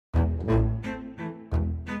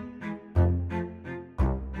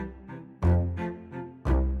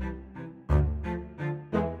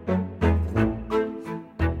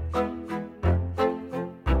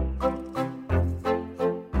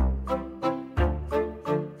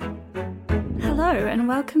and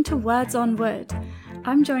welcome to Words on Wood.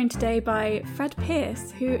 I'm joined today by Fred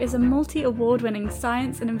Pearce, who is a multi-award-winning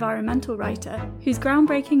science and environmental writer whose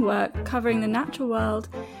groundbreaking work covering the natural world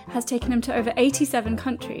has taken him to over 87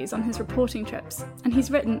 countries on his reporting trips, and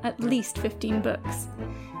he's written at least 15 books.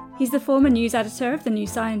 He's the former news editor of The New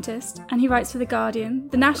Scientist, and he writes for The Guardian,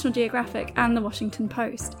 The National Geographic and The Washington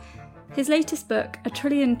Post. His latest book, A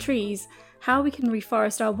Trillion Trees, How We Can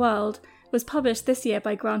Reforest Our World, was published this year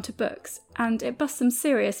by Granta Books, and it busts some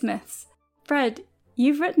serious myths. Fred,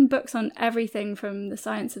 you've written books on everything from the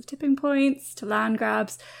science of tipping points to land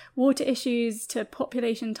grabs, water issues to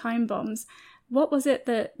population time bombs. What was it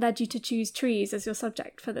that led you to choose trees as your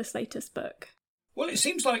subject for this latest book? Well, it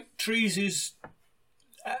seems like trees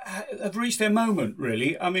have reached their moment,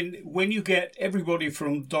 really. I mean, when you get everybody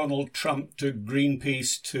from Donald Trump to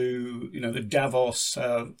Greenpeace to, the Davos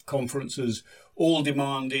conferences all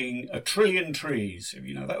demanding a trillion trees,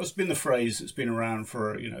 that has been the phrase that's been around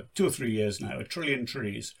for, 2 or 3 years now, a trillion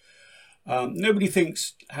trees. Nobody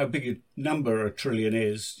thinks how big a number a trillion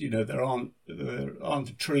is. There aren't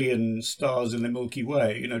a trillion stars in the Milky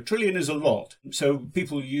Way. Trillion is a lot. So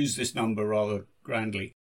people use this number rather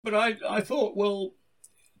grandly. But I thought, well,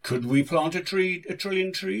 could we plant a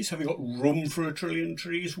trillion trees? Have we got room for a trillion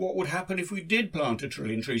trees? What would happen if we did plant a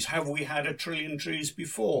trillion trees? Have we had a trillion trees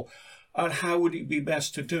before? And how would it be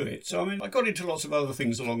best to do it? So, I got into lots of other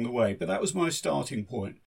things along the way, but that was my starting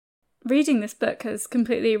point. Reading this book has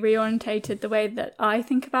completely reorientated the way that I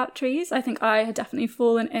think about trees. I think I had definitely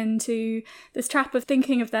fallen into this trap of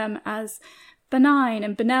thinking of them as benign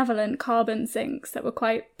and benevolent carbon sinks that were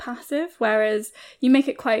quite passive, whereas you make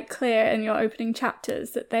it quite clear in your opening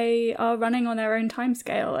chapters that they are running on their own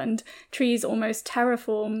timescale and trees almost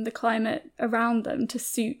terraform the climate around them to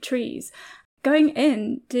suit trees. Going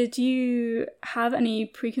in, did you have any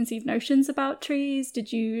preconceived notions about trees?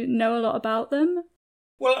 Did you know a lot about them?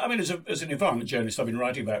 Well, as an environment journalist, I've been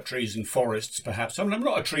writing about trees and forests, perhaps. I'm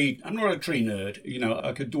not a tree nerd.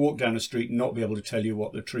 I could walk down a street and not be able to tell you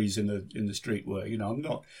what the trees in the street were.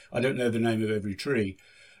 I don't know the name of every tree.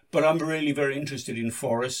 But I'm really very interested in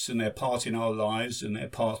forests and their part in our lives and their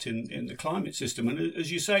part in the climate system. And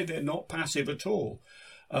as you say, they're not passive at all.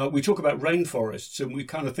 We talk about rainforests and we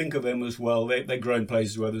kind of think of them as, well, they grow in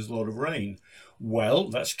places where there's a lot of rain. Well,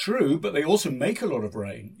 that's true, but they also make a lot of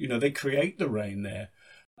rain. They create the rain there.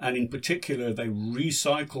 And in particular, they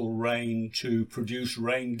recycle rain to produce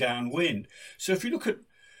rain downwind. So if you look at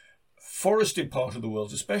forested part of the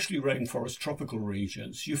world, especially rainforest tropical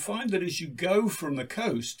regions, you find that as you go from the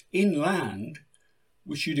coast inland,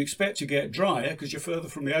 which you'd expect to get drier because you're further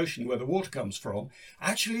from the ocean where the water comes from,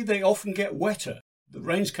 actually they often get wetter. The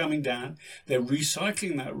rain's coming down, they're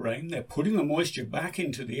recycling that rain, they're putting the moisture back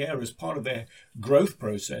into the air as part of their growth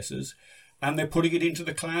processes, and they're putting it into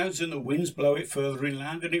the clouds and the winds blow it further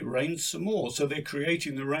inland and it rains some more. So they're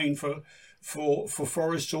creating the rain for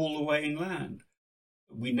forests all the way inland.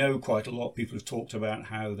 We know quite a lot. People have talked about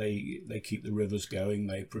how they keep the rivers going.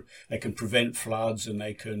 They can prevent floods and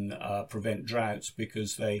they can prevent droughts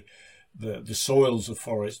because the soils of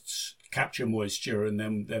forests capture moisture and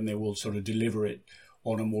then they will sort of deliver it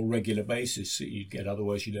on a more regular basis that you'd get.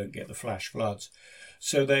 Otherwise, you don't get the flash floods.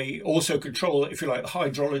 So they also control, if you like,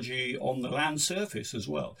 hydrology on the land surface as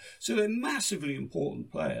well. So they're massively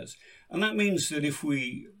important players. And that means that if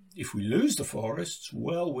we lose the forests,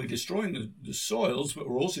 well, we're destroying the soils, but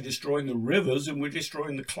we're also destroying the rivers and we're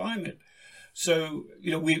destroying the climate. So,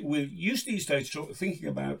 we're used these days to thinking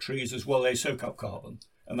about trees as, well, they soak up carbon.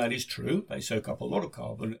 And that is true. They soak up a lot of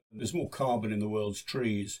carbon. There's more carbon in the world's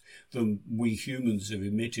trees than we humans have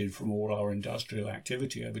emitted from all our industrial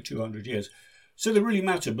activity over 200 years. So they really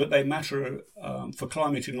matter, but they matter for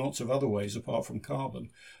climate in lots of other ways apart from carbon.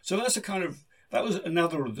 So that was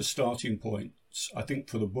another of the starting points, I think,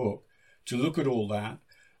 for the book, to look at all that.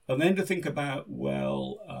 And then to think about,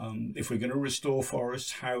 well, if we're going to restore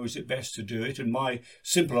forests, how is it best to do it? And my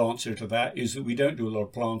simple answer to that is that we don't do a lot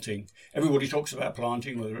of planting. Everybody talks about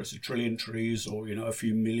planting, whether it's a trillion trees or, a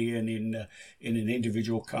few million in an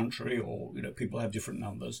individual country, or, people have different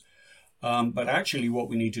numbers. But actually what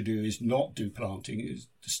we need to do is not do planting, is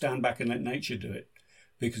to stand back and let nature do it.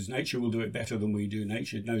 Because nature will do it better than we do.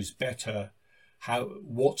 Nature knows better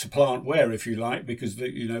what to plant where, if you like, because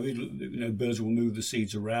birds will move the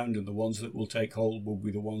seeds around and the ones that will take hold will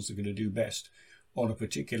be the ones that are going to do best on a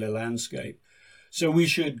particular landscape. So we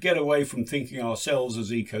should get away from thinking ourselves as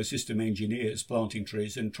ecosystem engineers planting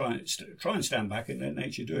trees and try and stand back and let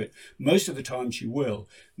nature do it. Most of the time she will.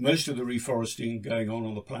 Most of the reforesting going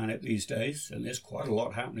on the planet these days, and there's quite a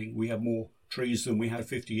lot happening. We have more trees than we had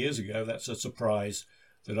 50 years ago. That's a surprise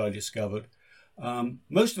that I discovered.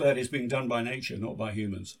 Most of that is being done by nature, not by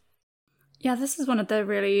humans. Yeah, this is one of the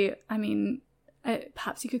really,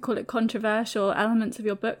 perhaps you could call it controversial elements of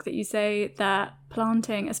your book, that you say that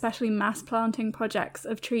planting, especially mass planting projects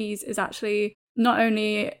of trees, is actually not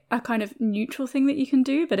only a kind of neutral thing that you can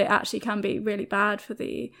do, but it actually can be really bad for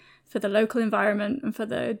the local environment and for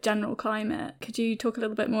the general climate. Could you talk a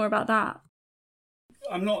little bit more about that?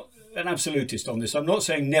 I'm not an absolutist on this. I'm not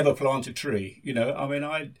saying never plant a tree.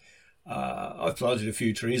 I've planted a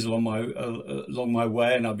few trees along my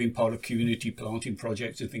way, and I've been part of community planting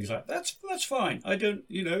projects and things like that. That's fine. I don't,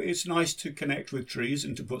 it's nice to connect with trees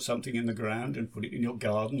and to put something in the ground and put it in your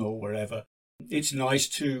garden or wherever. It's nice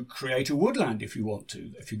to create a woodland if you want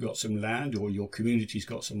to, if you've got some land or your community's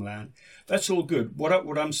got some land. That's all good.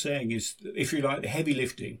 What I'm saying is, if you like, the heavy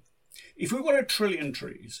lifting. If we've got 1 trillion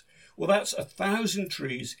trees, well, that's 1,000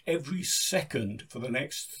 trees every second for the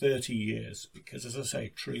next 30 years, because, as I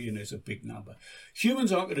say, trillion is a big number.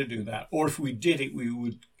 Humans aren't going to do that. Or if we did it, we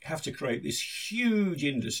would have to create this huge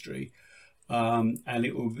industry, and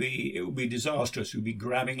it would be disastrous. We'd be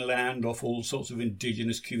grabbing land off all sorts of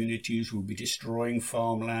indigenous communities. We'd be destroying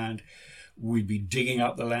farmland. We'd be digging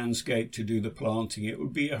up the landscape to do the planting. It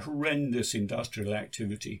would be a horrendous industrial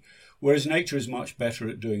activity, whereas nature is much better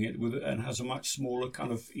at doing it and has a much smaller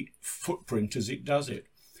kind of footprint as it does it.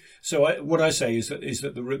 So what I say is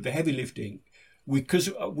that the heavy lifting, because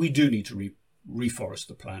we do need to reforest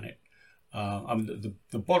the planet.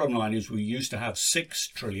 The bottom line is we used to have 6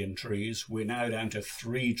 trillion trees. We're now down to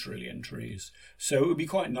 3 trillion trees. So it would be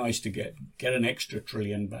quite nice to get an extra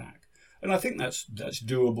trillion back. And I think that's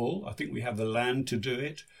doable. I think we have the land to do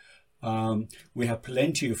it. We have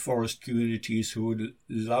plenty of forest communities who would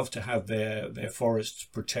love to have their forests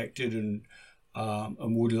protected and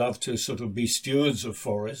would love to sort of be stewards of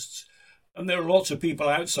forests. And there are lots of people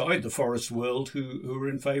outside the forest world who are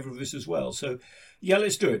in favour of this as well. So, yeah,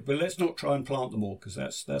 let's do it, but let's not try and plant them all, because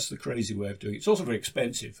that's the crazy way of doing it. It's also very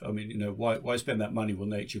expensive. I mean, why spend that money when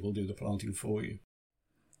nature will do the planting for you?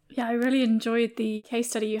 Yeah, I really enjoyed the case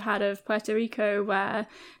study you had of Puerto Rico, where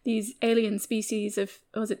these alien species of,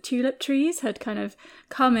 was it tulip trees, had kind of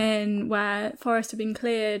come in where forests had been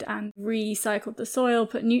cleared and recycled the soil,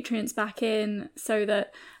 put nutrients back in so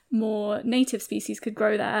that more native species could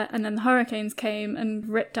grow there. And then the hurricanes came and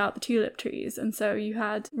ripped out the tulip trees. And so you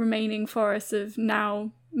had remaining forests of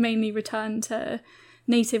now mainly returned to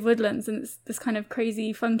native woodlands, and it's this kind of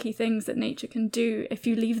crazy funky things that nature can do if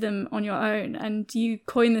you leave them on your own. And you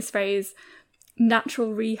coined this phrase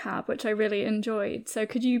natural rehab, which I really enjoyed. So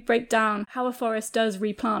could you break down how a forest does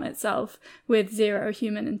replant itself with zero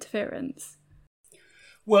human interference?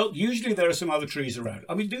 Well, usually there are some other trees around.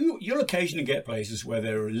 I mean, you'll occasionally get places where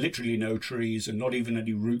there are literally no trees and not even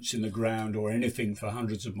any roots in the ground or anything for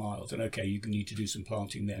hundreds of miles. And okay, you need to do some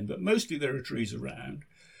planting then, but mostly there are trees around.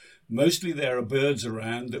 Mostly there are birds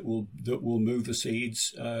around that will move the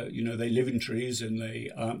seeds. They live in trees, and they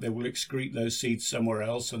will excrete those seeds somewhere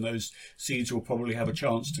else, and those seeds will probably have a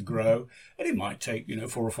chance to grow. And it might take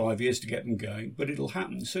 4 or 5 years to get them going, but it'll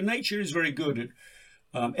happen. So nature is very good at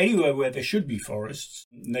anywhere where there should be forests.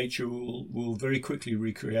 Nature will very quickly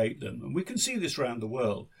recreate them, and we can see this around the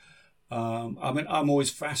world. I'm always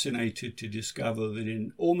fascinated to discover that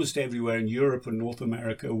in almost everywhere in Europe and North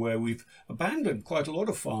America, where we've abandoned quite a lot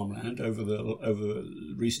of farmland over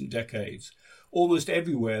recent decades, almost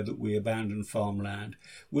everywhere that we abandon farmland,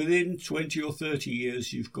 within 20 or 30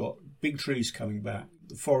 years, you've got big trees coming back.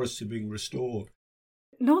 The forests are being restored.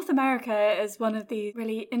 North America is one of the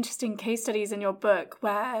really interesting case studies in your book,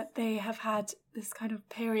 where they have had this kind of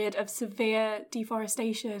period of severe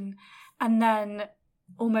deforestation and then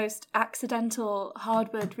almost accidental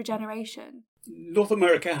hardwood regeneration. North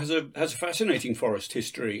America has a fascinating forest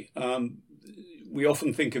history. We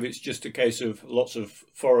often think of it's just a case of lots of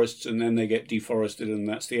forests and then they get deforested and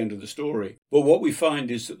that's the end of the story. But what we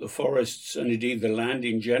find is that the forests, and indeed the land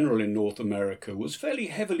in general in North America, was fairly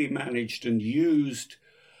heavily managed and used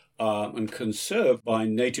and conserved by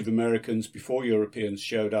Native Americans before Europeans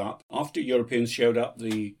showed up. After Europeans showed up,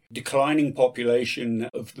 the declining population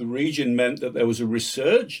of the region meant that there was a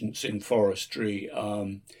resurgence in forestry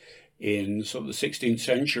in sort of the 16th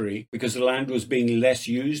century, because the land was being less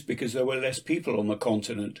used because there were less people on the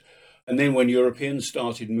continent. And then when Europeans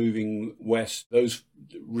started moving west, those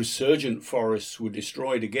resurgent forests were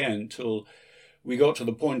destroyed again till we got to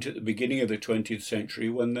the point at the beginning of the 20th century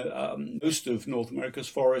when most of North America's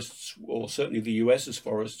forests, or certainly the US's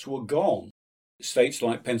forests, were gone. States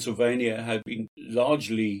like Pennsylvania had been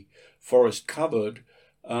largely forest covered,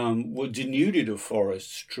 were denuded of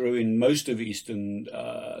forests, true in most of eastern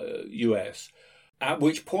US. At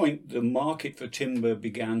which point the market for timber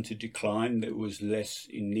began to decline. There was less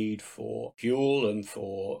in need for fuel and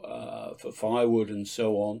for firewood and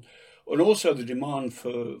so on. And also the demand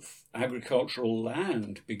for agricultural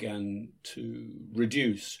land began to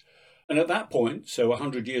reduce. And at that point, so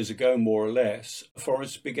 100 years ago more or less,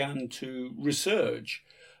 forests began to resurge,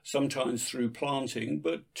 sometimes through planting,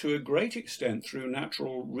 but to a great extent through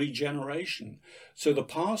natural regeneration. So the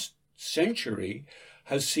past century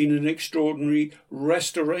has seen an extraordinary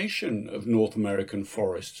restoration of North American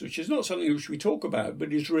forests, which is not something which we talk about,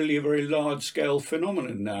 but is really a very large-scale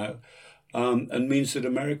phenomenon now, and means that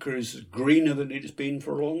America is greener than it has been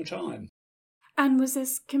for a long time. And was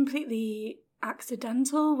this completely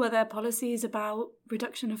accidental? Were there policies about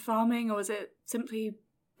reduction of farming, or was it simply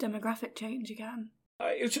demographic change again?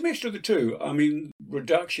 It's a mixture of the two. I mean,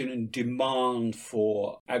 reduction in demand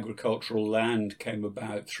for agricultural land came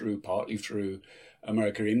about partly through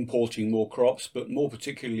America importing more crops, but more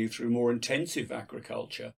particularly through more intensive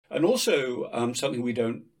agriculture. And also something we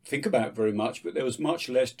don't think about very much, but there was much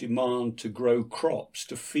less demand to grow crops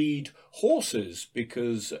to feed horses,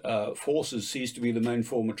 because horses ceased to be the main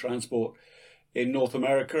form of transport in North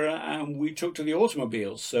America, and we took to the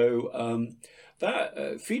automobiles. So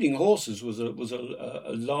that feeding horses was a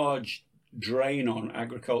large drain on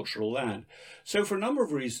agricultural land. So for a number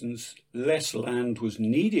of reasons, less land was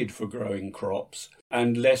needed for growing crops,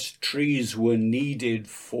 and less trees were needed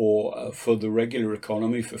for the regular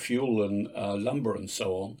economy, for fuel and lumber and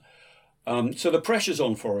so on. So the pressures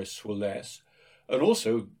on forests were less. And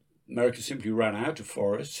also, America simply ran out of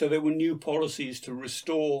forests, so there were new policies to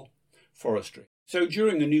restore forestry. So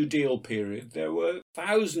during the New Deal period, there were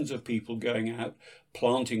thousands of people going out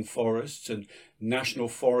planting forests, and national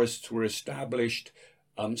forests were established,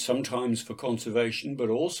 sometimes for conservation, but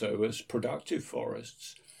also as productive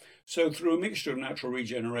forests. So through a mixture of natural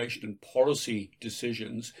regeneration and policy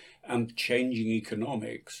decisions and changing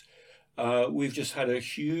economics, we've just had a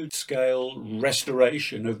huge-scale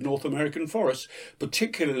restoration of North American forests,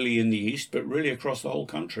 particularly in the East, but really across the whole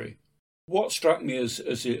country. What struck me as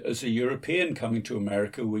a European coming to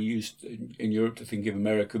America, we're used in Europe to think of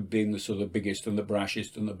America being the sort of biggest and the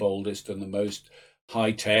brashest and the boldest and the most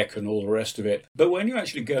high-tech and all the rest of it. But when you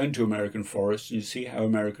actually go into American forests and you see how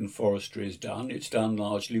American forestry is done, it's done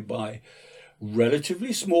largely by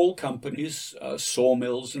relatively small companies,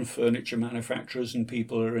 sawmills and furniture manufacturers and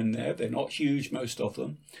people are in there. They're not huge, most of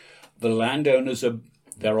them. The landowners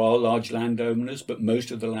there are large landowners, but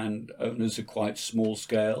most of the landowners are quite small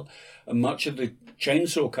scale. And much of the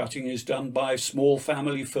chainsaw cutting is done by small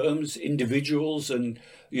family firms, individuals. And,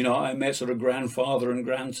 I met sort of grandfather and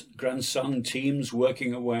grandson teams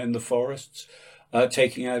working away in the forests,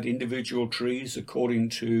 taking out individual trees according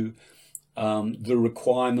to the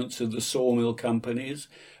requirements of the sawmill companies.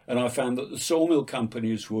 And I found that the sawmill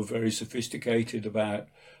companies were very sophisticated about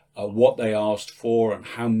what they asked for and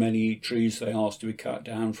how many trees they asked to be cut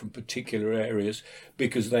down from particular areas,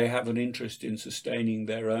 because they have an interest in sustaining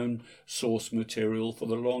their own source material for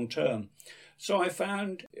the long term. So I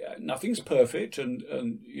found nothing's perfect, and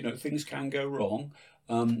things can go wrong,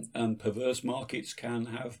 and perverse markets can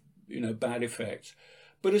have bad effects.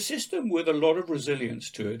 But a system with a lot of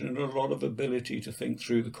resilience to it and a lot of ability to think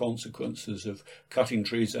through the consequences of cutting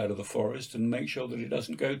trees out of the forest and make sure that it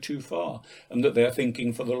doesn't go too far and that they're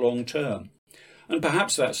thinking for the long term. And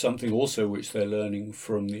perhaps that's something also which they're learning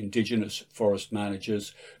from the indigenous forest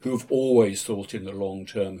managers who've always thought in the long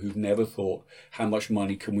term, who've never thought how much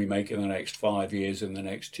money can we make in the next 5 years, in the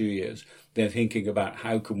next 2 years. They're thinking about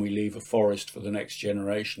how can we leave a forest for the next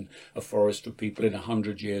generation, a forest for people in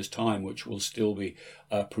 100 years' time, which will still be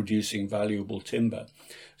producing valuable timber.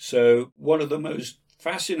 So one of the most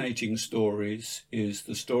fascinating stories is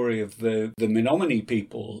the story of the Menominee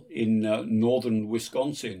people in northern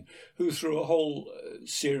Wisconsin, who through a whole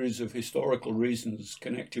series of historical reasons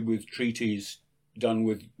connected with treaties done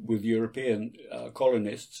with European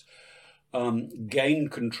colonists,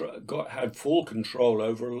 had full control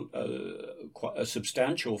over quite a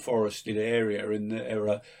substantial forested area in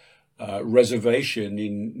their reservation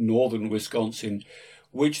in northern Wisconsin,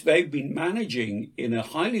 which they've been managing in a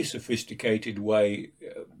highly sophisticated way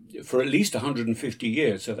for at least 150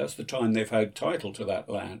 years. So that's the time they've had title to that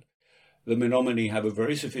land. The Menominee have a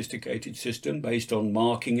very sophisticated system based on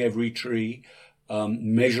marking every tree,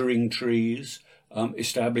 measuring trees,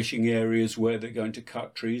 establishing areas where they're going to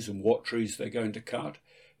cut trees and what trees they're going to cut.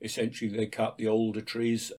 Essentially, they cut the older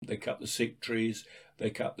trees, they cut the sick trees, they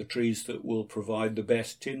cut the trees that will provide the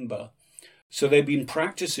best timber. So they've been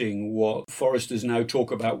practicing what foresters now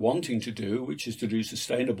talk about wanting to do, which is to do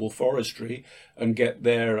sustainable forestry and get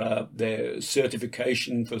their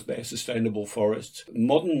certification for their sustainable forests.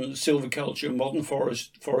 Modern silviculture, modern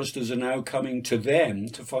foresters are now coming to them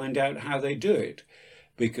to find out how they do it,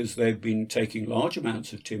 because they've been taking large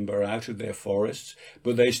amounts of timber out of their forests,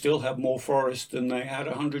 but they still have more forest than they had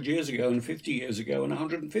 100 years ago and 50 years ago and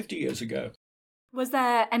 150 years ago. Was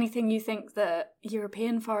there anything you think that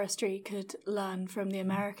European forestry could learn from the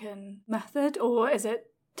American method, or is it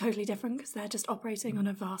totally different because they're just operating on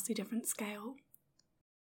a vastly different scale?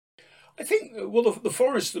 I think, well, the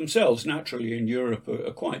forests themselves naturally in Europe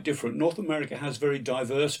are quite different. North America has very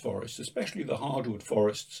diverse forests, especially the hardwood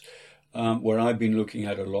forests, where I've been looking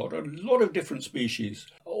at a lot of different species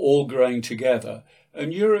all growing together.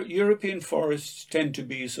 And European forests tend to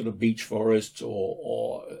be sort of beech forests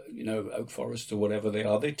or oak forests or whatever they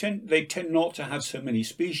are. They tend not to have so many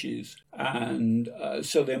species, and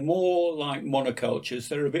so they're more like monocultures.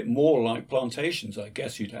 They're a bit more like plantations, I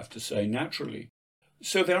guess you'd have to say, naturally.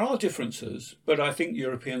 So there are differences, but I think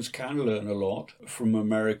Europeans can learn a lot from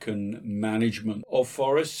American management of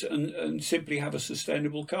forests and simply have a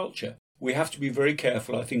sustainable culture. We have to be very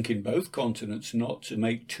careful, I think, in both continents not to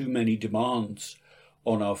make too many demands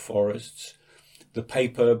on our forests. The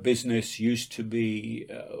paper business used to be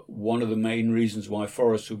one of the main reasons why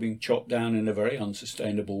forests were being chopped down in a very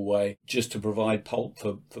unsustainable way, just to provide pulp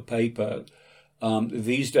for paper.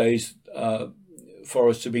 These days,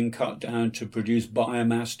 forests are being cut down to produce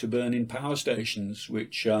biomass to burn in power stations,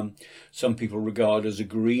 which some people regard as a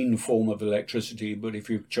green form of electricity. But if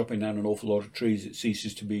you're chopping down an awful lot of trees, it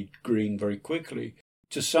ceases to be green very quickly.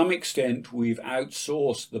 To some extent, we've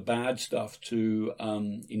outsourced the bad stuff to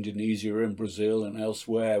Indonesia and Brazil and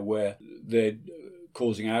elsewhere, where they're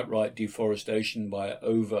causing outright deforestation by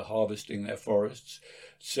over-harvesting their forests.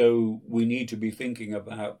 So we need to be thinking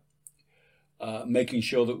about making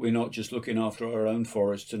sure that we're not just looking after our own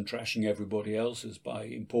forests and trashing everybody else's by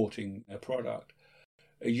importing their product.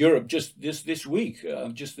 Europe just this week,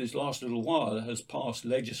 just this last little while, has passed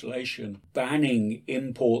legislation banning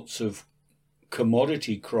imports of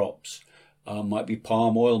commodity crops. Might be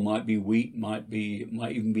palm oil, might be wheat, might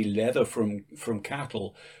even be leather from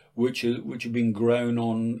cattle, which have been grown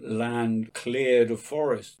on land cleared of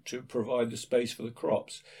forest to provide the space for the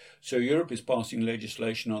crops. So Europe is passing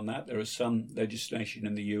legislation on that. There is some legislation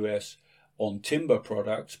in the US on timber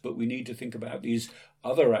products, but we need to think about these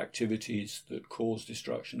other activities that cause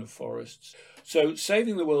destruction of forests. So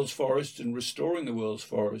saving the world's forests and restoring the world's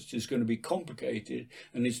forests is going to be complicated,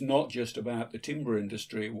 and it's not just about the timber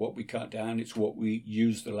industry, what we cut down, it's what we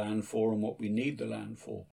use the land for and what we need the land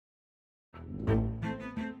for.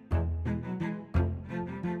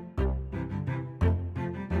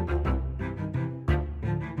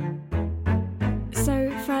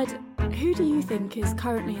 So, Fred, who do you think is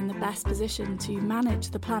currently in the best position to manage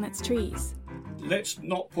the planet's trees? Let's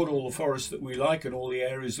not put all the forests that we like and all the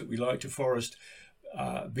areas that we like to forest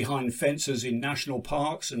behind fences in national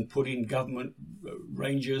parks and put in government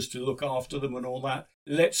rangers to look after them and all that.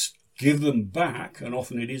 Let's give them back, and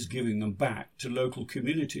often it is giving them back, to local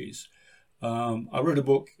communities. I wrote a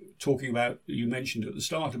book talking about, you mentioned at the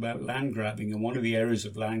start, about land grabbing, and one of the areas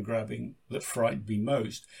of land grabbing that frightened me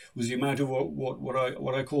most was the amount of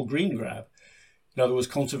what I call green grab. In other words,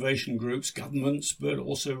 conservation groups, governments, but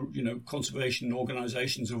also, conservation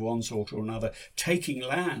organisations of one sort or another, taking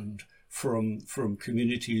land from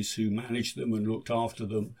communities who managed them and looked after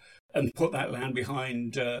them, and put that land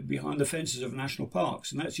behind the fences of national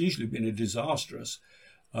parks. And that's usually been disastrous,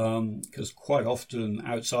 because quite often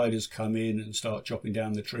outsiders come in and start chopping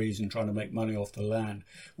down the trees and trying to make money off the land,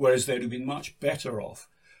 whereas they'd have been much better off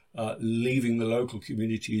leaving the local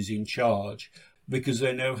communities in charge, because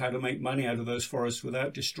they know how to make money out of those forests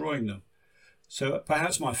without destroying them. So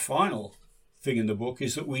perhaps my final thing in the book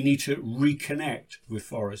is that we need to reconnect with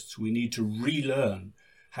forests. We need to relearn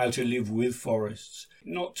how to live with forests,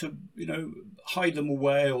 not to, hide them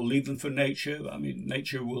away or leave them for nature. I mean,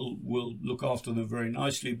 nature will look after them very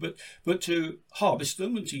nicely, but to harvest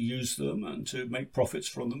them and to use them and to make profits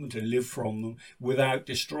from them and to live from them without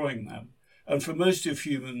destroying them. And for most of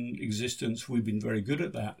human existence, we've been very good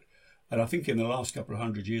at that. And I think in the last couple of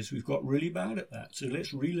 100 years, we've got really bad at that. So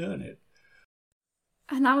let's relearn it.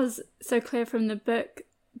 And that was so clear from the book,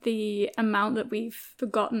 the amount that we've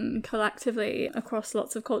forgotten collectively across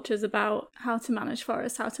lots of cultures about how to manage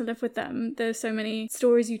forests, how to live with them. There's so many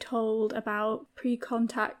stories you told about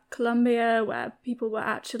pre-contact Colombia, where people were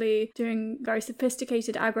actually doing very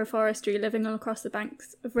sophisticated agroforestry, living all across the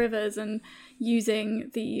banks of rivers and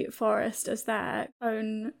using the forest as their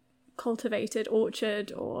own cultivated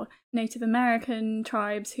orchard, or Native American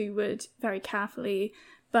tribes who would very carefully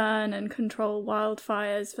burn and control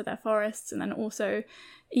wildfires for their forests. And then also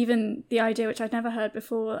even the idea, which I'd never heard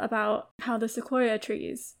before, about how the sequoia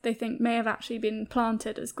trees they think may have actually been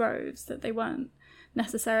planted as groves, that they weren't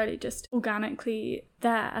necessarily just organically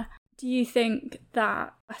there. Do you think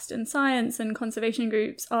that Western science and conservation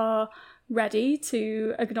groups are ready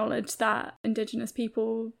to acknowledge that Indigenous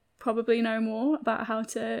people probably know more about how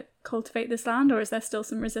to cultivate this land, or is there still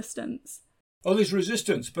some resistance? Oh, there's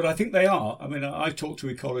resistance, but I think they are. I mean, I've talked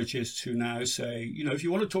to ecologists who now say, if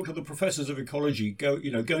you want to talk to the professors of ecology, go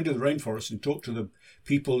into the rainforest and talk to the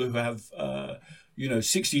people who have,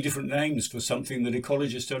 60 different names for something that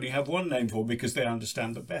ecologists only have one name for because they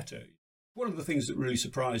understand it better. One of the things that really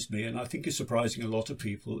surprised me, and I think is surprising a lot of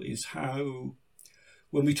people, is how,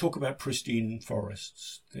 when we talk about pristine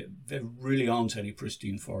forests, there really aren't any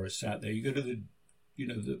pristine forests out there. You go to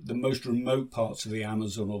the most remote parts of the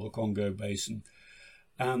Amazon or the Congo Basin.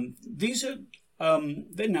 These are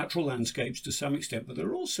they're natural landscapes to some extent, but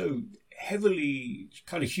they're also heavily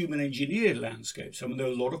kind of human engineered landscapes. I mean, there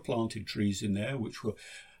are a lot of planted trees in there, which were.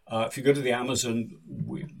 If you go to the Amazon,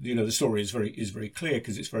 the story is very clear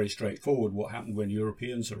because it's very straightforward. What happened when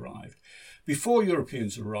Europeans arrived? Before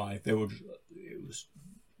Europeans arrived, it was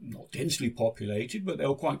not densely populated, but there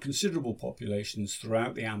were quite considerable populations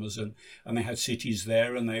throughout the Amazon, and they had cities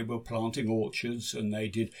there, and they were planting orchards, and they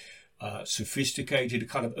did sophisticated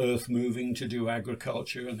kind of earth moving to do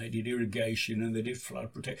agriculture, and they did irrigation, and they did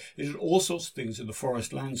flood protection. They did all sorts of things in the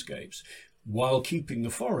forest landscapes, while keeping the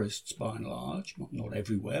forests, by and large, not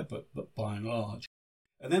everywhere, but by and large.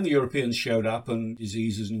 And then the Europeans showed up, and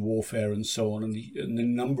diseases and warfare and so on, and the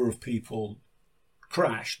number of people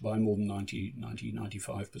crashed by more than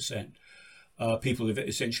 95%. People have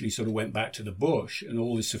essentially sort of went back to the bush, and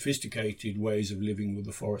all the sophisticated ways of living with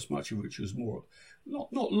the forest, much of which was more,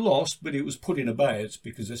 not lost, but it was put in abeyance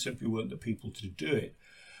because there simply weren't the people to do it.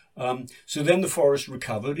 So then the forest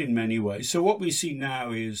recovered in many ways. So what we see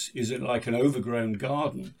now is it like an overgrown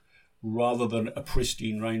garden rather than a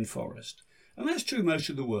pristine rainforest. And that's true most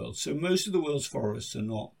of the world. So most of the world's forests are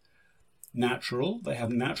not natural. They have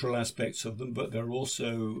natural aspects of them, but they're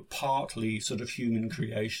also partly sort of human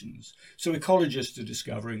creations. So ecologists are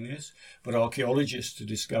discovering this, but archaeologists are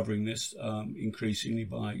discovering this increasingly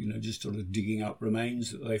by, just sort of digging up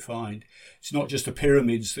remains that they find. It's not just the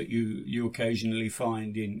pyramids that you occasionally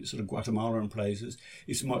find in sort of Guatemala and places.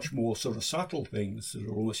 It's much more sort of subtle things that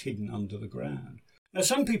are almost hidden under the ground. Now,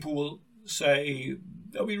 some people will say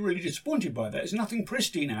they'll be really disappointed by that. There's nothing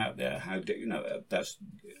pristine out there. That's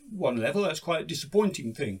one level. That's quite a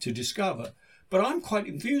disappointing thing to discover. But I'm quite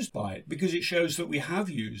enthused by it because it shows that we have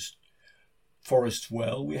used forests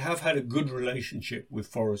well. We have had a good relationship with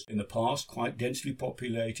forests in the past. Quite densely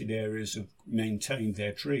populated areas have maintained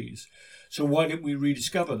their trees. So why don't we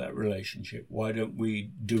rediscover that relationship? Why don't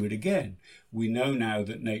we do it again? We know now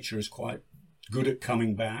that nature is quite good at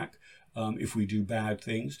coming back. If we do bad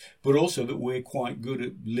things, but also that we're quite good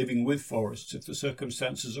at living with forests if the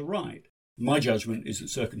circumstances are right. My judgment is that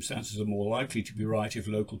circumstances are more likely to be right if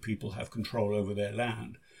local people have control over their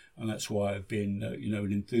land, and that's why I've been,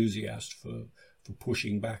 an enthusiast for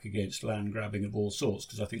pushing back against land grabbing of all sorts,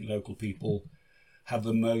 because I think local people have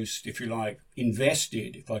the most, if you like,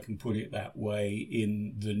 invested, if I can put it that way,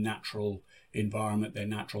 in the natural environment, their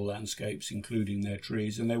natural landscapes, including their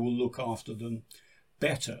trees, and they will look after them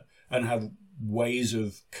better and have ways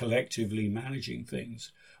of collectively managing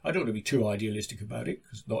things. I don't want to be too idealistic about it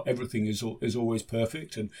because not everything is always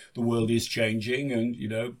perfect, and the world is changing, and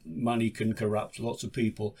money can corrupt lots of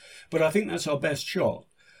people. But I think that's our best shot,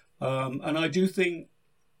 and I do think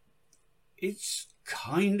it's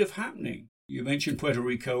kind of happening. You mentioned Puerto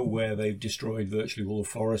Rico, where they've destroyed virtually all the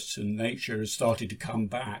forests, and nature has started to come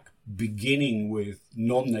back, beginning with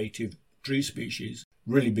non-native tree species.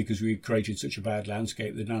 Really because we created such a bad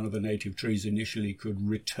landscape that none of the native trees initially could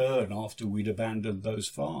return after we'd abandoned those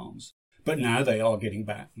farms. But now they are getting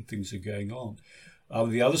back and things are going on.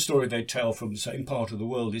 The other story they tell from the same part of the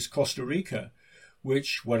world is Costa Rica,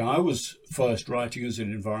 which when I was first writing as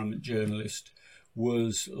an environment journalist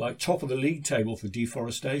was like top of the league table for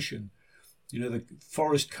deforestation. The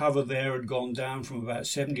forest cover there had gone down from about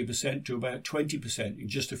 70% to about 20% in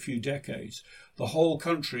just a few decades. The whole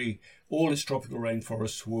country, all its tropical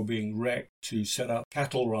rainforests were being wrecked to set up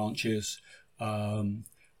cattle ranches, and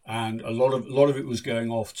a lot of it was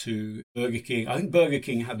going off to Burger King. I think Burger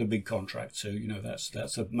King had the big contract, so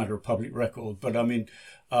that's a matter of public record. But I mean,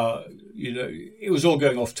 it was all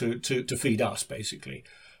going off to feed us basically.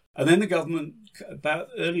 And then the government, about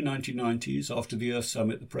early 1990s, after the Earth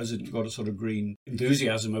Summit, the president got a sort of green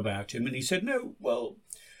enthusiasm about him. And he said, no, well,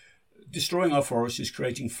 destroying our forests is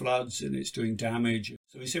creating floods and it's doing damage.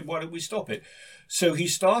 So he said, why don't we stop it? So he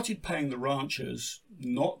started paying the ranchers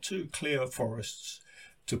not to clear forests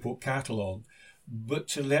to put cattle on, but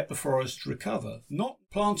to let the forests recover. Not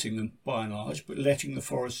planting them by and large, but letting the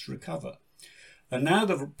forests recover. And now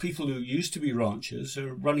the people who used to be ranchers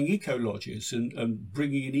are running eco-lodges and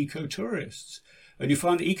bringing in eco-tourists. And you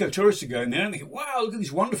find that eco-tourists are going there and they think, wow, look at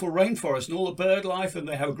this wonderful rainforest and all the bird life, and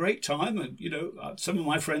they have a great time. And, some of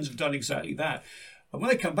my friends have done exactly that. And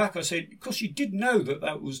when they come back, I say, of course, you did know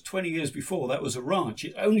that was 20 years before. That was a ranch.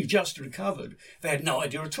 It only just recovered. They had no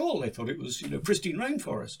idea at all. They thought it was, pristine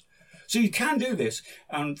rainforest. So you can do this.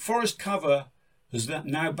 And forest cover has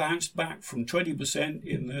now bounced back from 20%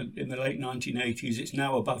 in the late 1980s. It's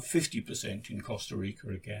now above 50% in Costa Rica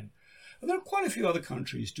again. And there are quite a few other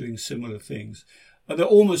countries doing similar things. And they're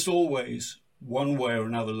almost always one way or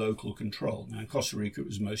another local control. Now, in Costa Rica, it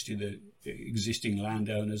was mostly the existing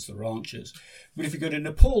landowners, the ranchers. But if you go to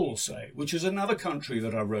Nepal, say, which is another country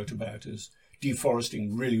that I wrote about as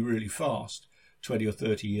deforesting really, really fast 20 or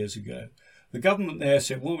 30 years ago, the government there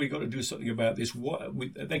said, well, we've got to do something about this.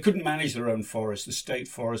 They couldn't manage their own forests. The state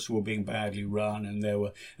forests were being badly run, and there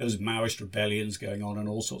was Maoist rebellions going on and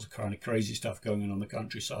all sorts of kind of crazy stuff going on the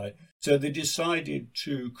countryside. So they decided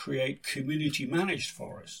to create community-managed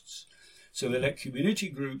forests. So they let community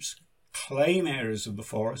groups claim areas of the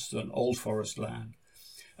forest and old forest land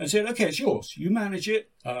and said, okay, it's yours. You manage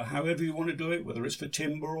it however you want to do it, whether it's for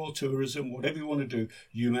timber or tourism, whatever you want to do,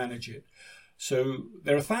 you manage it. So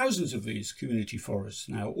there are thousands of these community forests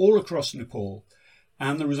now all across Nepal.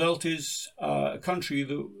 And the result is a country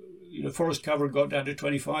that, forest cover got down to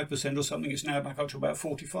 25% or something. It's now back up to about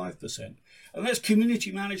 45%. And that's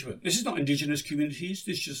community management. This is not indigenous communities.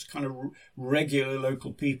 This is just kind of regular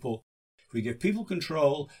local people. If we give people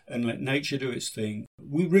control and let nature do its thing,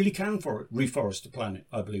 we really can reforest the planet,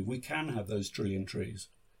 I believe. We can have those trillion trees.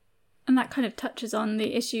 And that kind of touches on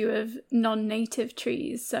the issue of non-native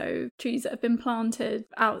trees, so trees that have been planted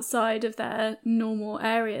outside of their normal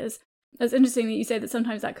areas. It's interesting that you say that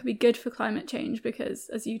sometimes that could be good for climate change because,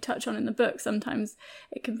 as you touch on in the book, sometimes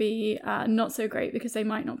it can be not so great because they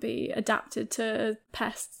might not be adapted to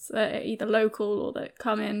pests that are either local or that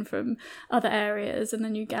come in from other areas, and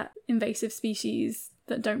then you get invasive species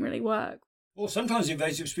that don't really work. Well, sometimes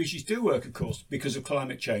invasive species do work, of course, because of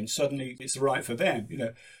climate change. Suddenly it's right for them,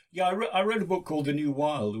 Yeah, I read a book called The New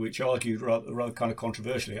Wild, which argued rather kind of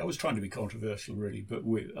controversially. I was trying to be controversial, really, but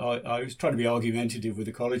I was trying to be argumentative with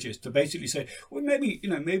ecologists to basically say, well,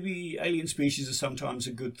 maybe alien species are sometimes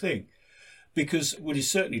a good thing. Because what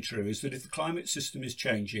is certainly true is that if the climate system is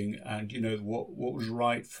changing and, what was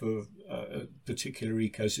right for a particular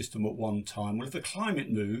ecosystem at one time, well, if the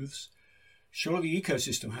climate moves, surely the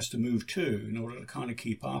ecosystem has to move too in order to kind of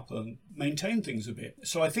keep up and maintain things a bit.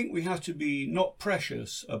 So I think we have to be not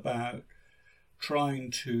precious about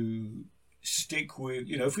trying to stick with,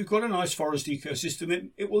 if we've got a nice forest ecosystem,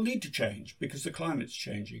 it will need to change because the climate's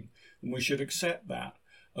changing. And we should accept that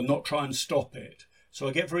and not try and stop it. So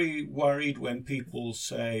I get very worried when people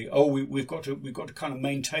say, oh, we've got to kind of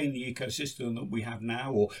maintain the ecosystem that we have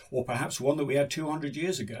now, or perhaps one that we had 200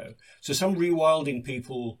 years ago. So some rewilding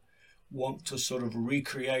people want to sort of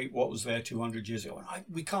recreate what was there 200 years ago.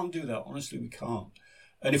 We can't do that. Honestly, we can't.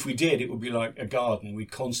 And if we did, it would be like a garden.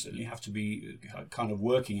 We'd constantly have to be kind of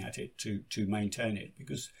working at it to maintain it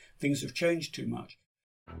because things have changed too much.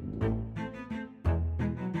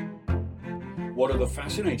 One of the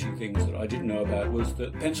fascinating things that I didn't know about was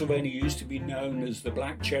that Pennsylvania used to be known as the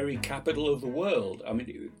black cherry capital of the world. I mean,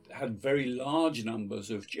 it had very large numbers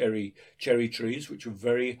of cherry trees, which were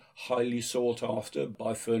very highly sought after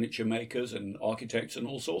by furniture makers and architects and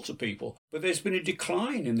all sorts of people. But there's been a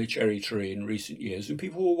decline in the cherry tree in recent years, and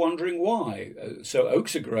people were wondering why. So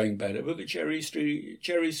oaks are growing better, but the cherries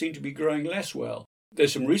seem to be growing less well.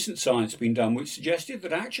 There's some recent science being done which suggested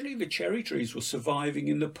that actually the cherry trees were surviving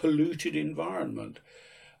in the polluted environment.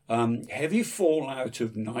 Heavy fallout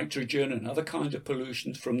of nitrogen and other kinds of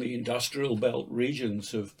pollutions from the industrial belt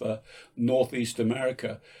regions of Northeast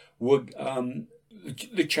America were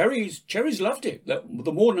the cherries loved it.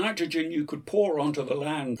 The more nitrogen you could pour onto the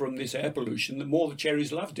land from this air pollution, the more the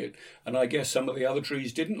cherries loved it. And I guess some of the other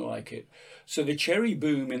trees didn't like it. So the cherry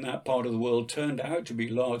boom in that part of the world turned out to be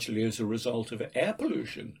largely as a result of air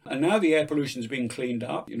pollution. And now the air pollution is being cleaned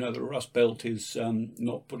up. The Rust Belt is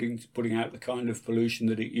not putting out the kind of pollution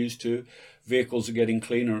that it used to. Vehicles are getting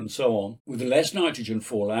cleaner and so on. With less nitrogen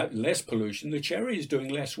fallout, less pollution, the cherry is doing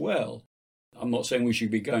less well. I'm not saying we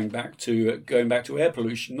should be going back to air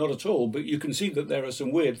pollution, not at all. But you can see that there are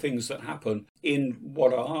some weird things that happen in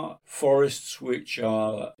what are forests, which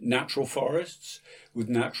are natural forests with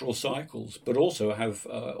natural cycles, but also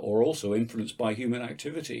also influenced by human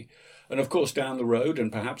activity. And of course, down the road,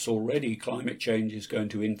 and perhaps already, climate change is going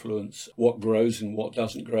to influence what grows and what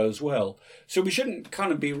doesn't grow as well. So we shouldn't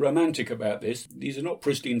kind of be romantic about this. These are not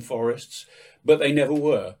pristine forests, but they never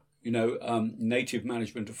were. Native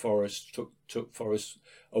management of forests took forests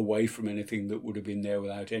away from anything that would have been there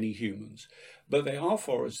without any humans. But they are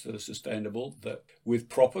forests that are sustainable, that with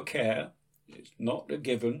proper care, it's not a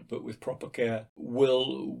given, but with proper care,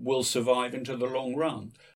 will survive into the long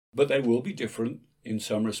run. But they will be different in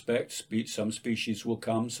some respects. Some species will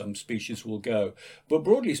come, some species will go. But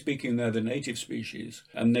broadly speaking, they're the native species,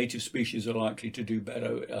 and native species are likely to do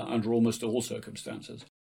better under almost all circumstances.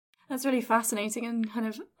 That's really fascinating and kind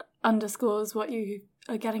of underscores what you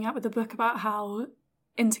are getting at with the book about how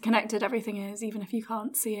interconnected everything is, even if you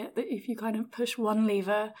can't see it, that if you kind of push one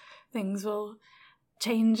lever, things will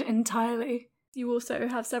change entirely. You also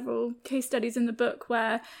have several case studies in the book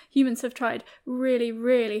where humans have tried really,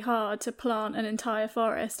 really hard to plant an entire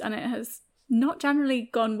forest, and it has not generally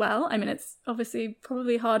gone well. I mean, it's obviously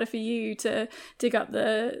probably harder for you to dig up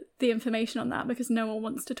the information on that, because no one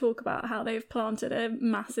wants to talk about how they've planted a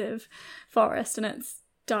massive forest and it's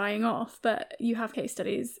dying off. But you have case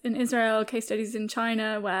studies in Israel, case studies in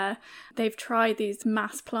China, where they've tried these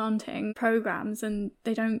mass planting programs and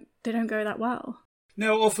they don't go that well.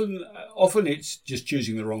 No, often it's just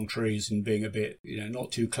choosing the wrong trees and being a bit,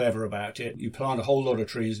 not too clever about it. You plant a whole lot of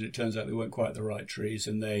trees and it turns out they weren't quite the right trees,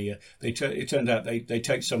 and it turned out they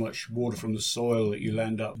take so much water from the soil that you'll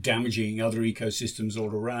end up damaging other ecosystems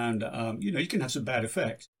all around. You can have some bad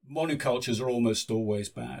effects. Monocultures are almost always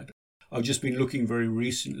bad. I've just been looking very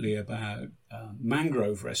recently about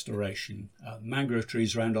mangrove restoration, mangrove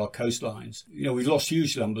trees around our coastlines. We've lost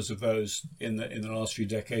huge numbers of those in the last few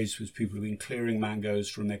decades, because people have been clearing mangoes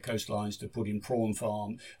from their coastlines to put in prawn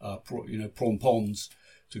ponds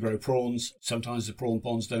to grow prawns. Sometimes the prawn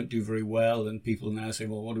ponds don't do very well, and people now say,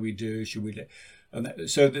 well, what do we do? Should we?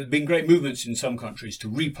 So there have been great movements in some countries to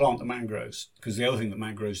replant the mangroves, because the other thing that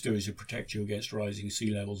mangroves do is to protect you against rising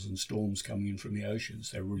sea levels and storms coming in from the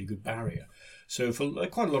oceans. They're a really good barrier. So for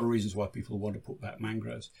quite a lot of reasons why people want to put back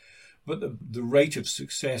mangroves. But the rate of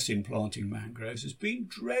success in planting mangroves has been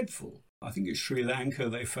dreadful. I think in Sri Lanka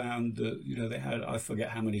they found that, they had, I forget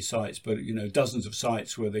how many sites, but, dozens of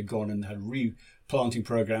sites where they'd gone and had replanting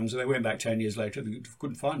programs, and they went back 10 years later, they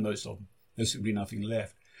couldn't find most of them. There's simply nothing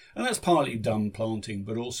left. And that's partly dumb planting,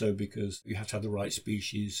 but also because you have to have the right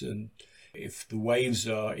species. And if the waves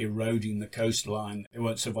are eroding the coastline, they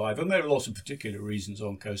won't survive. And there are lots of particular reasons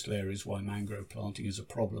on coastal areas why mangrove planting is a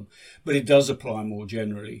problem. But it does apply more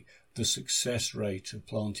generally. The success rate of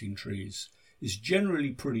planting trees is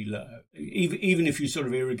generally pretty low. Even if you sort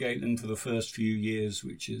of irrigate them for the first few years,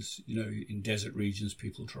 which is, in desert regions,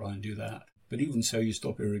 people try and do that. But even so, you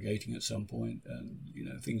stop irrigating at some point and,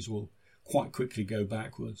 things will quite quickly go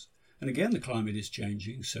backwards. And again, the climate is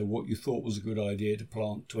changing. So what you thought was a good idea to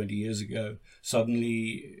plant 20 years ago,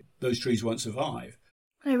 suddenly those trees won't survive.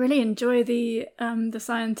 I really enjoy the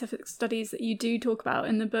scientific studies that you do talk about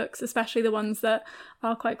in the books, especially the ones that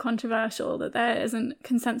are quite controversial, that there isn't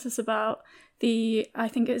consensus about. I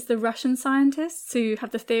think it's the Russian scientists who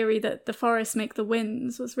have the theory that the forests make the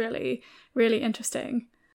winds was really, really interesting.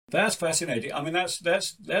 That's fascinating. I mean,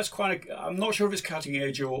 that's quite. I'm not sure if it's cutting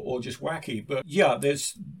edge or just wacky, but yeah,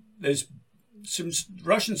 there's some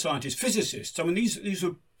Russian scientists, physicists. I mean, these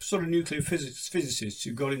were sort of nuclear physicists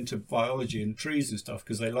who got into biology and trees and stuff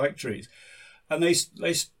because they like trees, and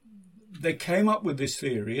they came up with this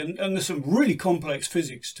theory, and there's some really complex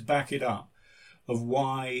physics to back it up, of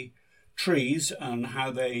why trees and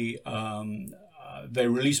how they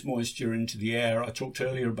release moisture into the air. I talked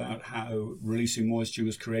earlier about how releasing moisture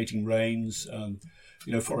was creating rains.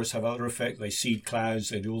 Forests have other effects. They seed clouds.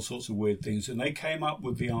 They do all sorts of weird things. And they came up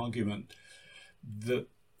with the argument that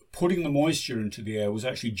putting the moisture into the air was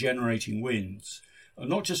actually generating winds. And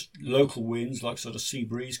not just local winds like sort of sea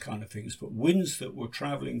breeze kind of things, but winds that were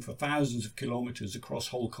traveling for thousands of kilometers across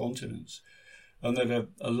whole continents. And that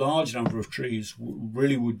a large number of trees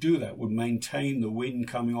really would do that, would maintain the wind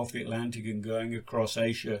coming off the Atlantic and going across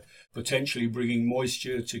Asia, potentially bringing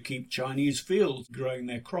moisture to keep Chinese fields growing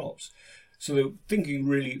their crops. So they're thinking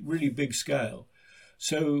really, really big scale.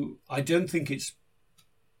 So I don't think it's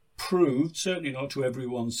proved, certainly not to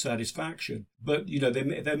everyone's satisfaction. But,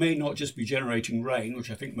 they may not just be generating rain,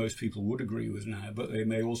 which I think most people would agree with now, but they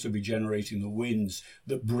may also be generating the winds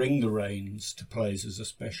that bring the rains to places,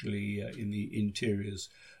 especially in the interiors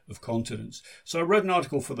of continents. So I wrote an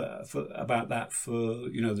article about that for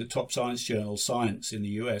the top science journal, Science, in the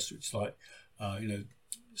US. It's like,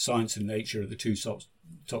 Science and Nature are the two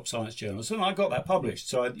top science journals, and I got that published.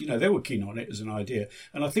 So they were keen on it as an idea,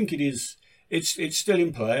 and I think it's still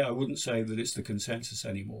in play. I wouldn't say that it's the consensus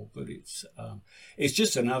anymore, but it's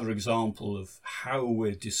just another example of how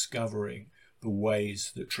we're discovering the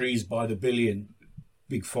ways that trees by the billion,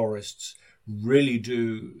 big forests, really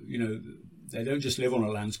do. They don't just live on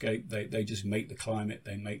a landscape. They just make the climate.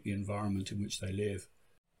 They make the environment in which they live.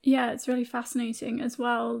 Yeah, it's really fascinating as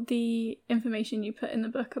well, the information you put in the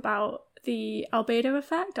book about the albedo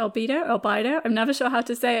effect, albedo, I'm never sure how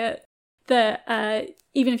to say it, that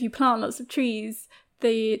even if you plant lots of trees,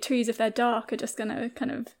 the trees, if they're dark, are just going to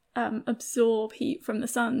kind of absorb heat from the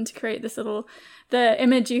sun to create this the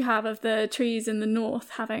image you have of the trees in the north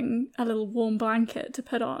having a little warm blanket to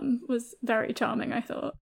put on was very charming, I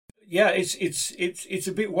thought. Yeah, it's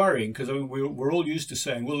a bit worrying because we're all used to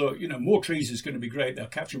saying, well, look, more trees is going to be great. They'll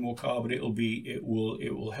capture more carbon. It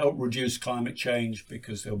will help reduce climate change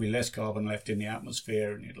because there'll be less carbon left in the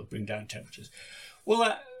atmosphere, and it'll bring down temperatures.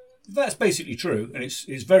 Well, that's basically true, and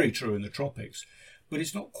it's very true in the tropics. But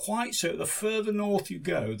it's not quite so. The further north you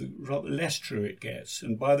go, the rather less true it gets.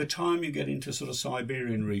 And by the time you get into sort of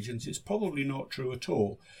Siberian regions, it's probably not true at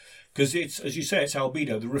all. Because it's, as you say, it's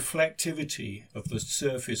albedo, the reflectivity of the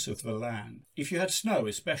surface of the land. If you had snow,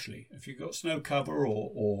 especially, if you've got snow cover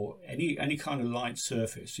or any kind of light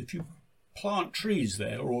surface, if you plant trees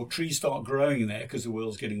there or trees start growing there because the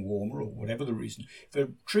world's getting warmer or whatever the reason, if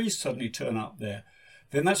the trees suddenly turn up there,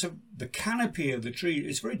 then the canopy of the tree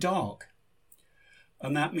is very dark.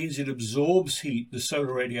 And that means it absorbs heat, the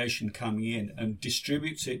solar radiation coming in, and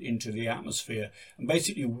distributes it into the atmosphere and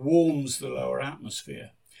basically warms the lower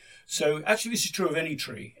atmosphere. So actually this is true of any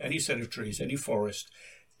tree, any set of trees, any forest.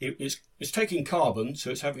 It's taking carbon,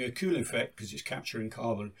 so it's having a cooling effect because it's capturing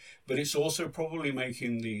carbon, but it's also probably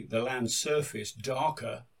making the land surface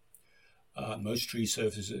darker. Most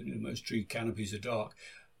tree canopies are dark.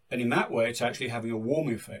 And in that way, it's actually having a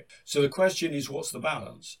warming effect. So the question is, what's the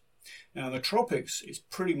balance? Now, in the tropics, it's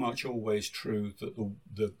pretty much always true that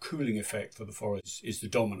the cooling effect for the forest is the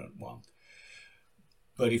dominant one.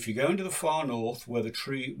 But if you go into the far north, where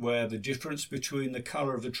the difference between the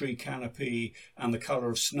colour of the tree canopy and the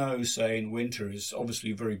colour of snow, say in winter, is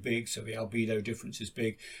obviously very big, so the albedo difference is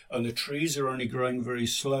big, and the trees are only growing very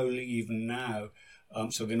slowly even now,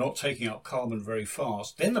 so they're not taking up carbon very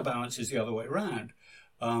fast, then the balance is the other way around.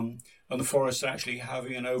 And the forests are actually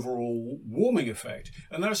having an overall warming effect.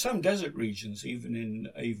 And there are some desert regions, even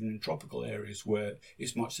in tropical areas, where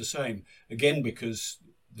it's much the same. Again, because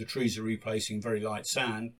the trees are replacing very light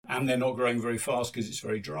sand, and they're not growing very fast because it's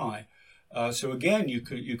very dry. So again, you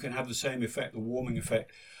can have the same effect, the warming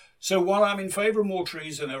effect. So while I'm in favour of more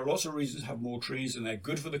trees, and there are lots of reasons to have more trees, and they're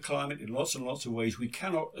good for the climate in lots and lots of ways, we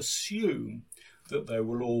cannot assume that they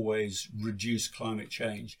will always reduce climate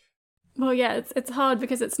change. Well, yeah, it's hard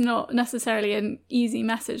because it's not necessarily an easy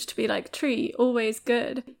message to be like, tree, always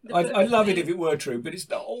good. I'd love it if it were true, but it's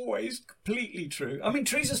not always completely true. I mean,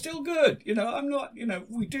 trees are still good.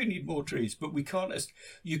 We do need more trees, but we can't,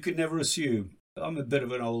 you could never assume. I'm a bit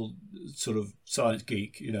of an old sort of science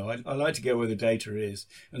geek. I like to go where the data is,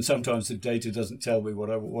 and sometimes the data doesn't tell me what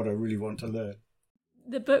I really want to learn.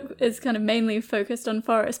 The book is kind of mainly focused on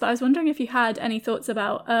forests, but I was wondering if you had any thoughts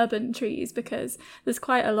about urban trees, because there's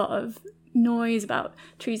quite a lot of noise about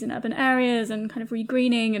trees in urban areas and kind of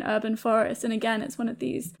regreening and urban forests. And again, it's one of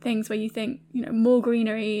these things where you think, more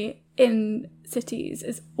greenery in cities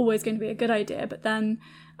is always going to be a good idea, but then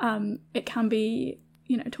it can be,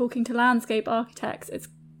 talking to landscape architects, it's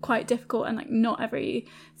quite difficult, and not every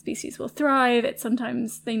species will thrive.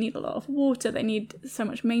 Sometimes they need a lot of water, they need so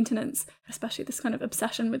much maintenance, especially this kind of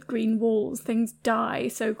obsession with green walls. Things die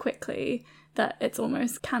so quickly that it's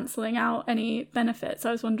almost cancelling out any benefit. So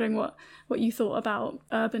I was wondering what you thought about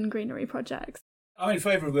urban greenery projects. I'm in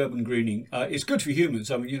favour of urban greening. It's good for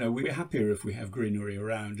humans. I mean, we're happier if we have greenery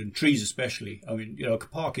around, and trees especially. I mean, a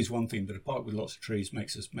park is one thing, but a park with lots of trees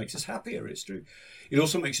makes us happier. It's true. It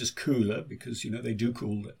also makes us cooler because they do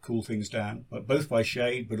cool things down, but both by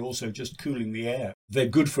shade, but also just cooling the air. They're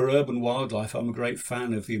good for urban wildlife. I'm a great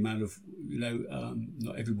fan of the amount of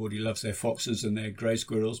not everybody loves their foxes and their grey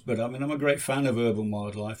squirrels, but I mean, I'm a great fan of urban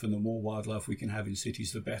wildlife, and the more wildlife we can have in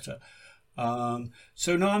cities, the better.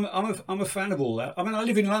 So no, I'm a fan of all that. I mean, I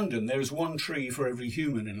live in London. There is one tree for every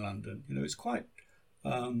human in London. It's quite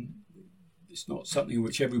it's not something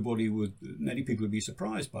which many people would be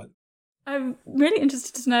surprised by. I'm really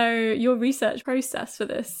interested to know your research process for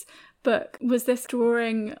this book. Was this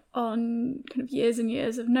drawing on kind of years and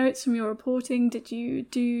years of notes from your reporting? Did you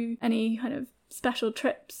do any kind of special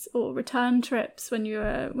trips or return trips when you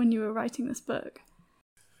were writing this book?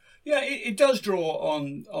 Yeah, it does draw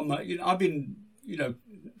on my. I've been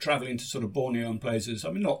travelling to sort of Borneo and places.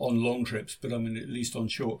 I mean, not on long trips, but I mean at least on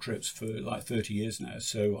short trips for like 30 years now.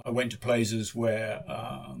 So I went to places where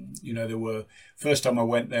there were. First time I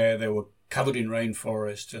went there, they were covered in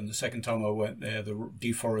rainforest, and the second time I went there, the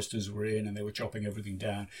deforesters were in and they were chopping everything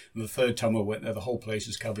down. And the third time I went there, the whole place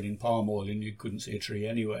is covered in palm oil and you couldn't see a tree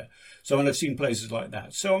anywhere. So I've seen places like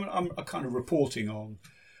that. So I'm kind of reporting on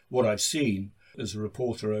what I've seen as a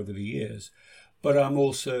reporter over the years. But I'm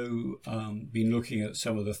also been looking at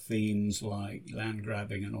some of the themes like land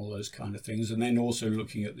grabbing and all those kind of things, and then also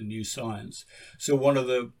looking at the new science. So one of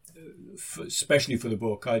the, especially for the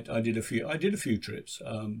book, I did a few trips.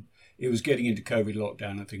 It was getting into COVID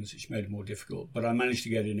lockdown and things which made it more difficult, but I managed to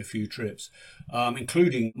get in a few trips,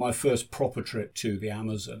 including my first proper trip to the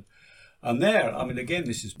Amazon. And there, I mean, again,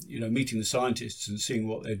 this is, meeting the scientists and seeing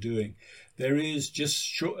what they're doing. There is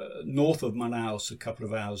just north of Manaus, a couple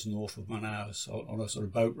of hours north of Manaus, on a sort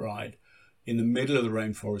of boat ride, in the middle of the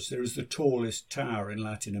rainforest, there is the tallest tower in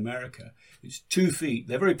Latin America. It's 2 feet.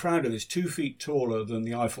 They're very proud of this, 2 feet taller than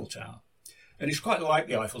the Eiffel Tower. And it's quite like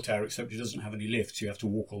the Eiffel Tower, except it doesn't have any lifts. You have to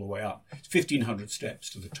walk all the way up. It's 1,500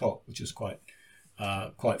 steps to the top, which is quite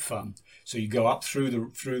fun. So you go up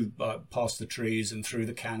through past the trees and through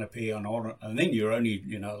the canopy and on, and then you're only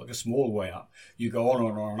like a small way up. You go on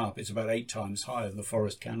and on and up. It's about 8 times higher than the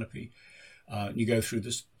forest canopy. You go through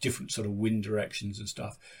this different sort of wind directions and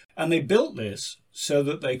stuff. And they built this so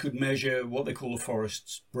that they could measure what they call the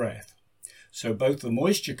forest's breath. So both the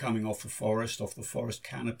moisture coming off the forest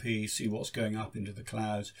canopy, see what's going up into the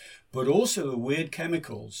clouds, but also the weird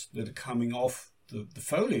chemicals that are coming off the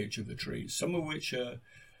foliage of the trees, some of which are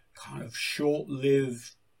kind of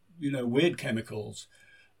short-lived, weird chemicals,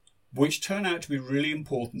 which turn out to be really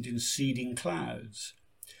important in seeding clouds.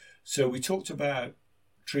 So we talked about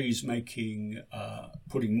trees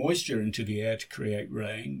putting moisture into the air to create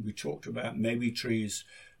rain. We talked about maybe trees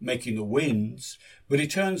making the winds, but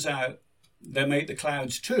it turns out they make the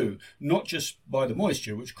clouds too, not just by the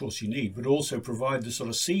moisture, which of course you need, but also provide the sort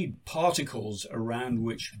of seed particles around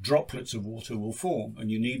which droplets of water will form. And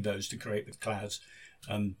you need those to create the clouds.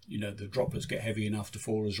 And, the droplets get heavy enough to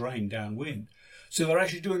fall as rain downwind. So they're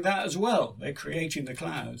actually doing that as well. They're creating the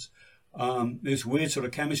clouds. This weird sort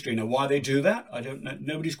of chemistry. Now, why they do that, I don't know.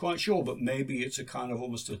 Nobody's quite sure, but maybe it's a kind of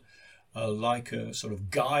almost like a sort of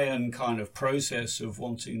Gaian kind of process of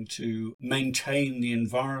wanting to maintain the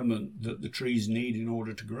environment that the trees need in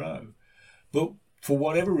order to grow. But for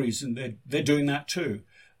whatever reason, they're doing that too.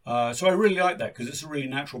 So I really like that because it's a really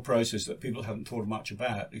natural process that people haven't thought much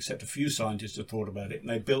about, except a few scientists have thought about it, and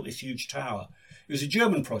they built this huge tower. It was a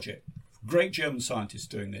German project, great German scientists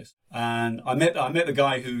doing this. And I met the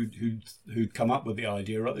guy who'd come up with the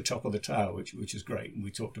idea at the top of the tower, which is great, and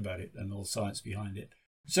we talked about it and all the science behind it.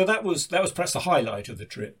 So that was perhaps the highlight of the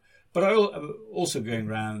trip. But I also going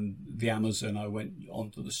around the Amazon, I went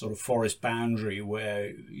onto the sort of forest boundary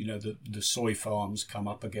where, the soy farms come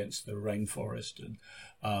up against the rainforest,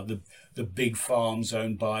 and the big farms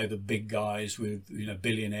owned by the big guys with,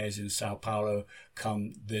 billionaires in Sao Paulo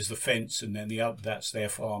come. There's the fence, and then that's their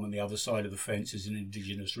farm, and the other side of the fence is an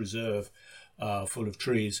indigenous reserve full of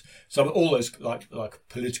trees. So all those like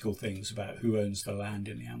political things about who owns the land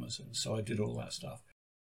in the Amazon. So I did all that stuff.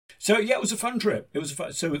 So yeah, it was a fun trip.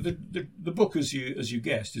 So the book, as you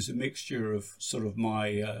guessed, is a mixture of sort of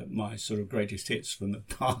my sort of greatest hits from the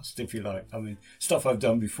past, if you like. I mean, stuff I've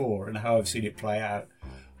done before and how I've seen it play out,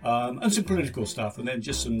 and some political stuff, and then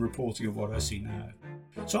just some reporting of what I see now.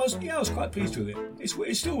 So I was quite pleased with it.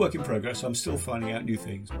 It's still work in progress. I'm still finding out new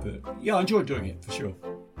things, but yeah, I enjoyed doing it for sure.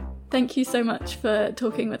 Thank you so much for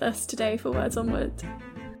talking with us today for Words on Wood.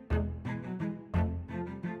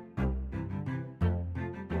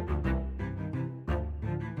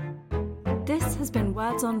 This has been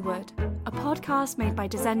Words on Wood, a podcast made by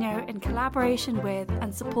Disenyo in collaboration with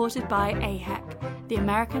and supported by AHEC, the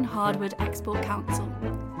American Hardwood Export Council.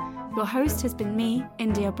 Your host has been me,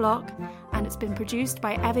 India Block, and it's been produced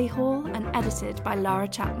by Evie Hall and edited by Lara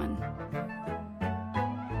Chapman.